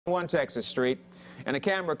1 Texas Street, and a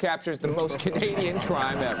camera captures the most Canadian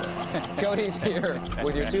crime ever. Cody's here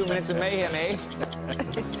with your 2 Minutes of Mayhem, eh?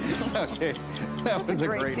 Okay, that was a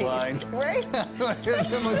great line. Right?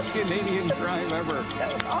 The most Canadian crime ever.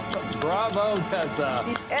 That was awesome. Bravo,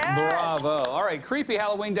 Tessa. Yes. Bravo. All right, creepy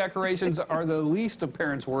Halloween decorations are the least of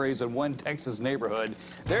parents' worries in one Texas neighborhood.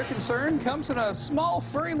 Their concern comes in a small,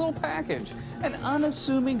 furry little package. An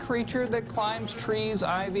unassuming creature that climbs trees,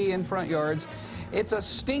 ivy, and front yards. It's a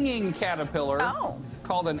stinging caterpillar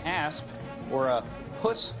called an asp, or a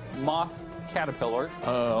puss moth caterpillar.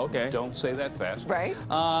 Okay. Don't say that fast. Right.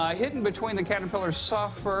 Hidden between the caterpillar's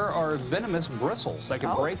soft fur are venomous bristles that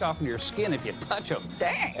can break off into your skin if you touch them.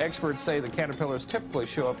 Dang. Experts say the caterpillars typically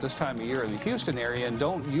show up this time of year in the Houston area and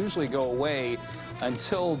don't usually go away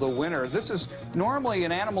until the winter. This is normally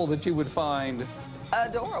an animal that you would find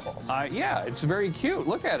adorable. Yeah, it's very cute.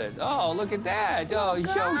 Look at it. Oh, look at that. Oh, he's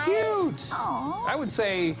so cute. Aww. I would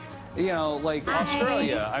say, you know, like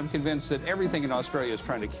Australia, I'm convinced that everything in Australia is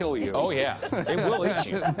trying to kill you. Oh, yeah. It will eat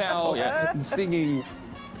you. Now, stinging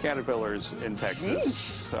caterpillars in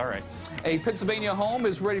Texas. Sheesh. All right. A Pennsylvania home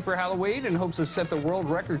is ready for Halloween and hopes to set the world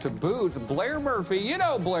record to boot. Blair Murphy, you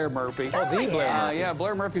know Blair Murphy. Oh, the Blair Murphy. Yeah,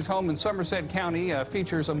 Blair Murphy's home in Somerset County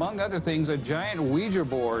features, among other things, a giant Ouija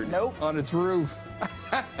board on its roof.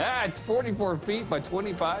 It's 44 feet by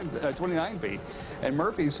 29 feet. And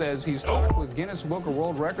Murphy says he's talked with Guinness Book of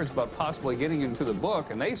World Records about possibly getting into the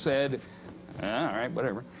book, and they said, all right,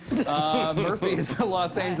 whatever. Murphy is a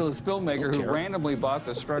Los Angeles filmmaker who randomly bought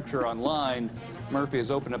the structure online. Murphy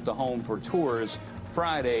has opened up the home for tours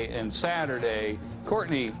Friday and Saturday.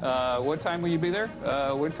 Courtney, what time will you be there?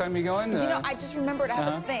 What time are you going? You know, I just remembered I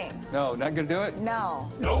have a thing. No, not going to do it? No.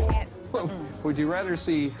 Would you rather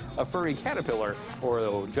see a furry caterpillar or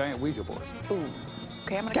a giant Ouija board? Ooh.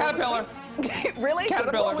 Okay, I'm gonna Caterpillar. Really?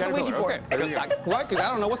 Caterpillar. The Ouija board. Okay. What? Because I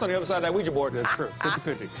don't know what's on the other side of that Ouija board. That's true.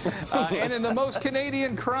 50-50. And in the most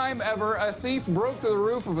Canadian crime ever, a thief broke through the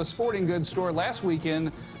roof of a sporting goods store last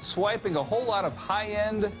weekend, swiping a whole lot of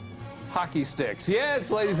high-end hockey sticks.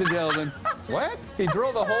 Yes, ladies and gentlemen. What? He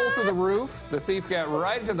drilled a hole through the roof. The thief got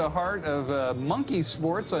right into the heart of Monkey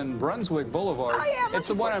Sports on Brunswick Boulevard. Oh, yeah, it's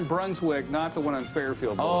the one on Brunswick, not the one on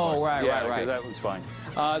Fairfield Boulevard. Oh, right, yeah, right. That one's fine.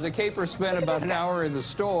 The caper spent about an hour in the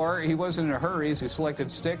store. He wasn't in a hurry as he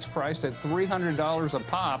selected sticks priced at $300 a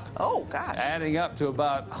pop. Oh, gosh. Adding up to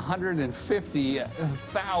about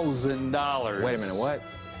 $150,000. Wait a minute, what?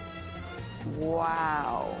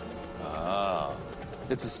 Wow. Oh.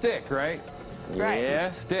 It's a stick, right? Right. Yeah.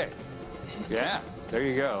 It's a stick. Yeah, there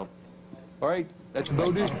you go. All right, that's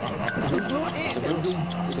Bodie.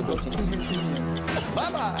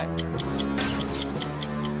 Bye-bye.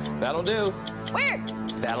 That'll do. Weird.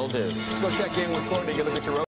 That'll do. Let's go check in with Courtney. Get a look at your